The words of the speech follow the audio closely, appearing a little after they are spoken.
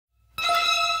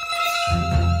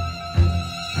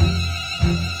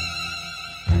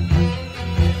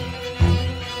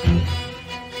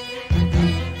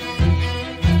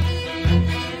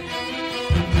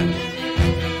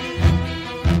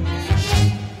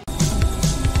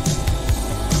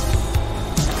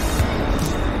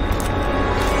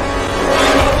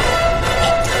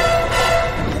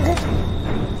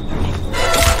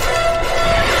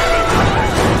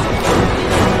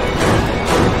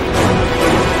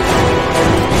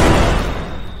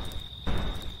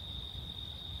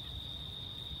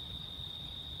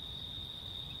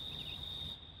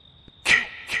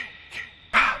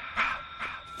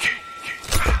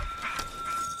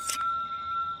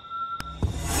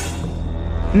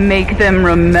Make them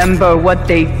remember what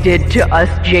they did to us,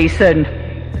 Jason.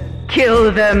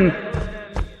 Kill them.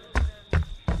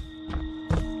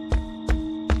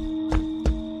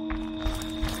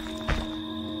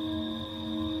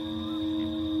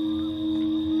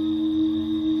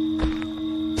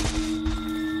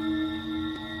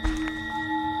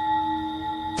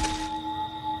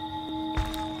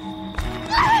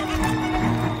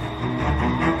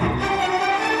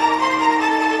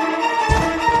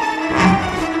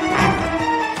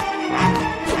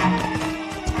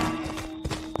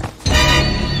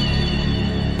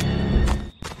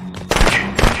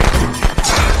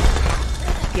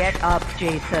 Get up,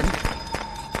 Jason.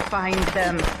 Find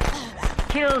them.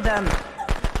 Kill them.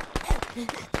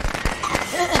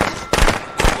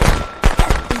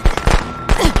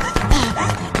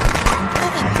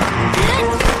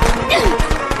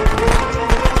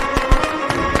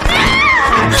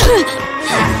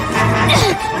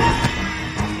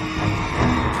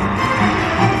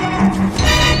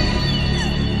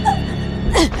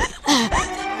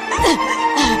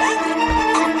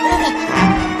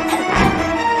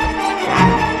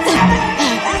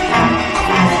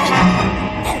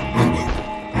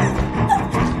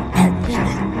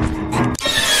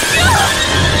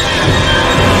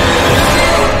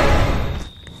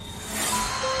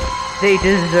 They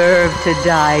deserve to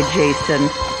die, Jason.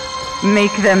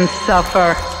 Make them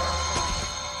suffer.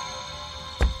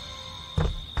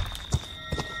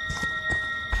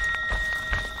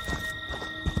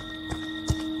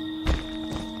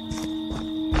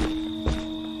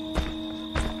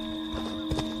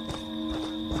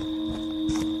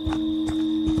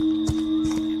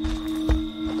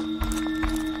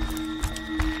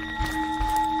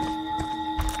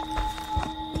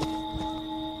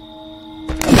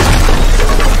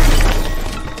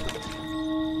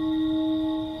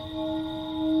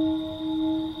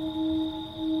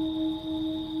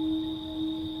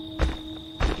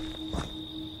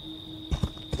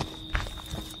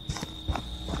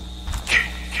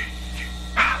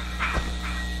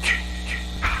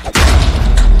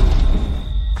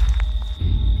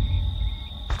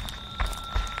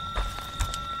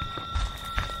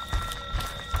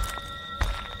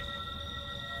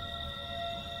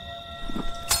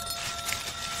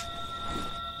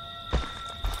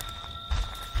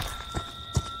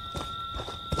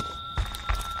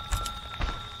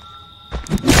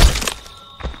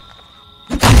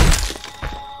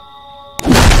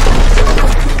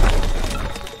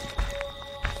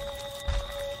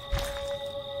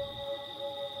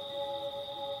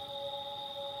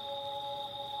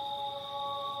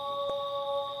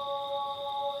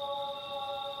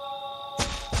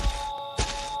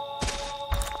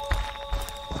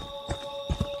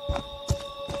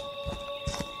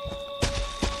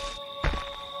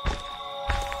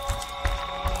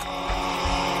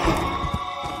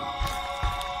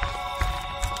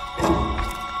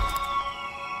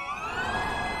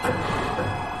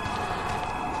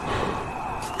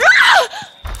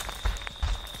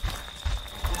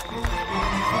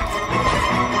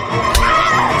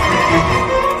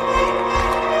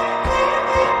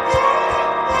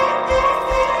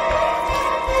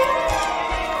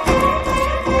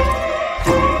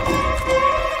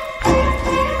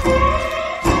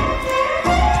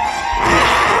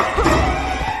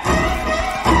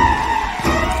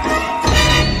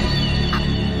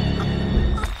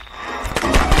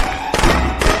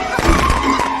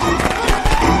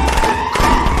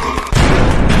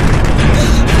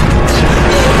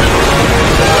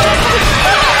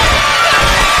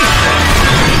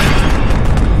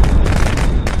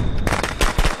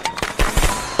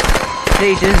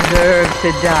 They deserve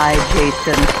to die,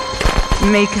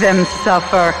 Jason. Make them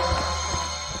suffer.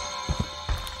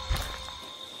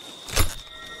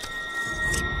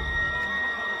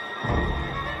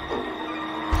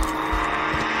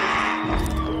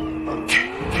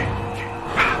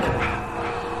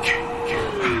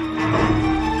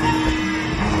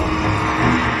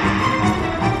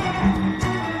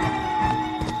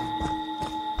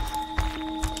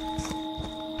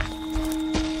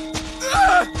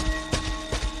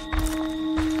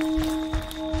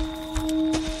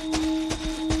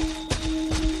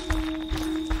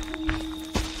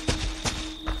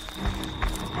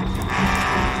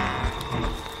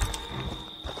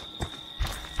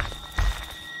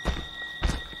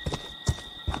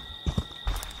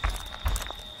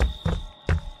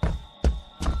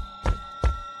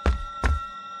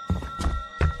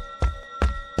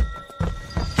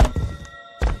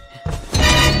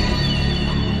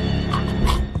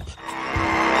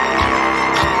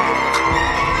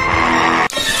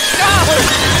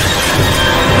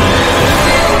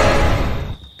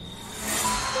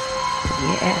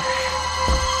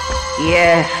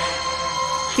 Yes,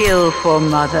 kill for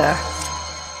Mother.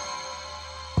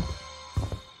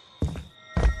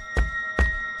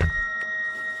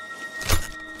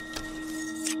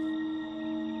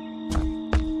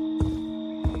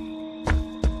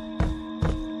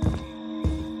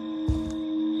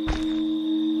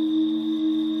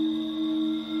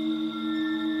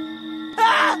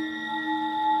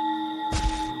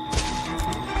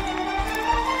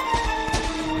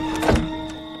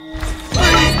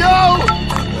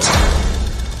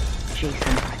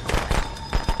 Jason, my boy,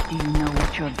 do you know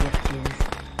what your gift is?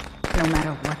 No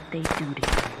matter what they do to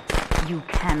you, you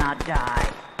cannot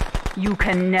die. You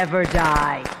can never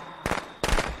die.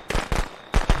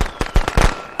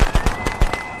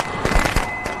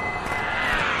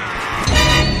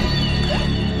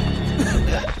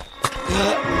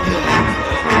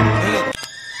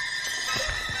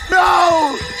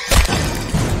 No!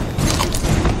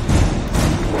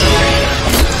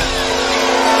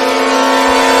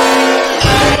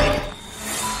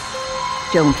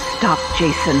 Don't stop,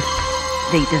 Jason.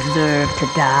 They deserve to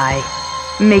die.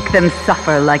 Make them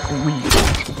suffer like we did.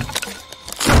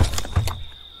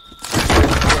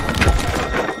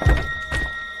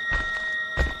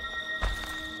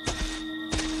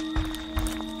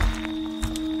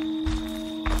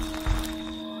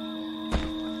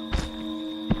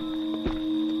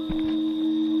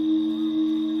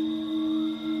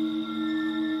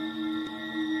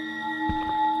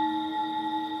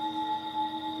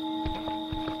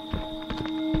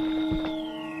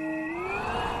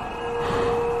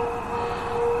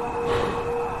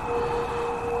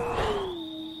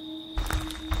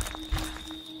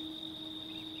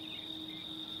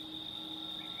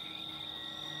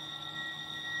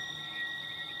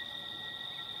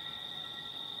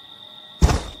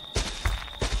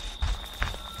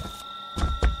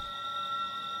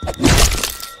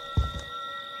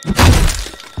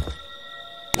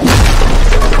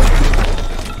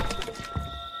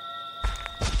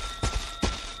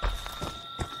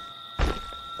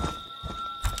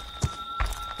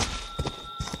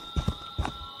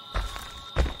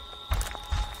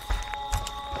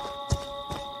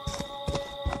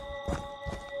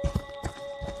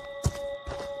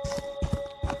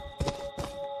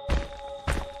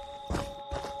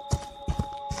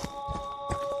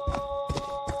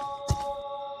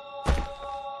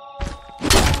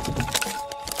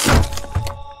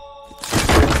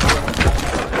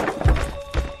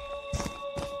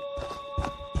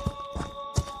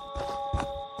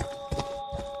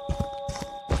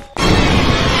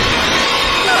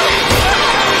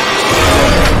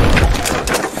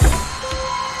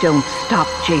 Don't stop,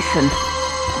 Jason.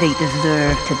 They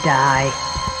deserve to die.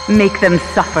 Make them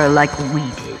suffer like we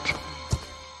did.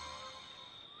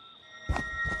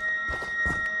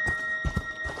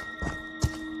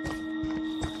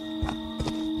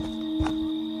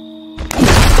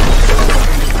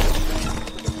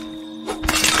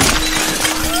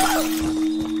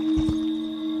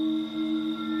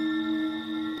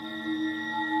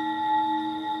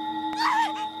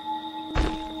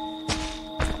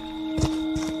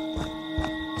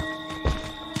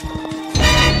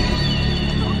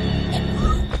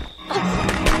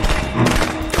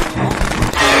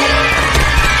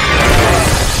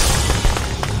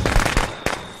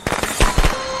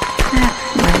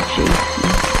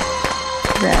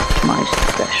 That's my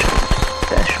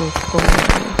special boy.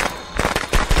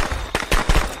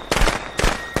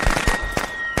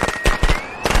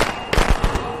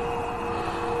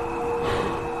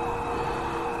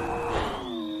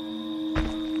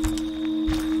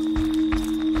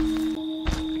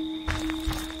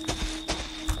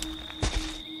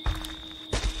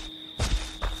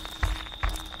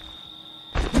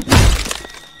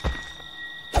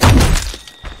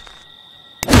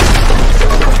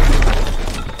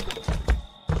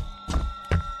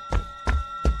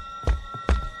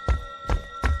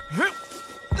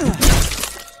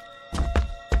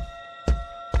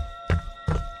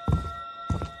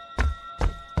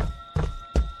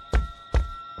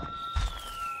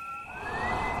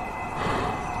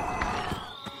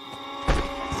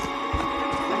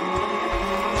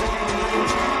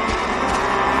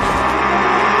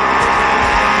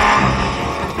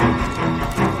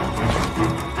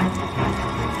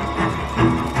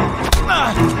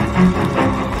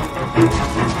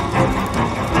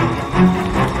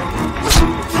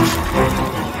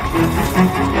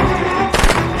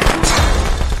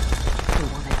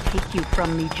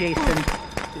 From me, Jason.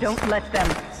 Don't let them.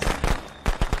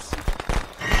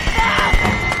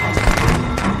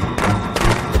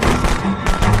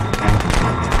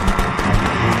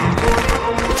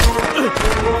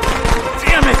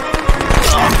 Damn it!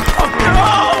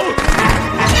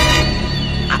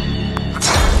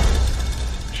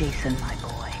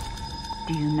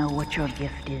 what your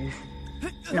gift is.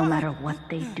 No matter what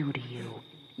they do to you,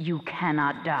 you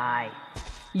cannot die.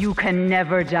 You can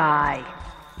never die.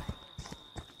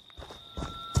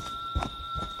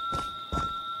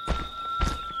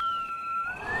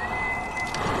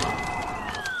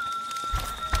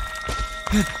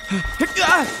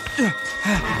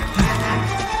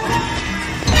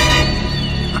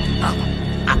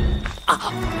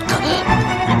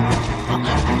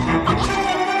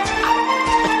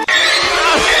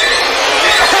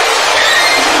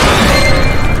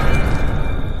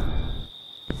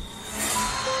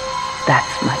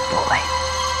 That's my boy.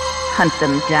 Hunt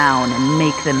them down and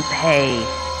make them pay.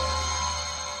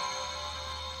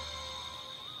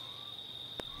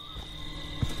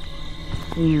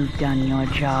 You've done your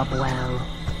job well,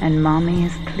 and Mommy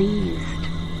is pleased.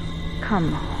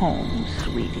 Come home,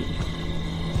 sweetie.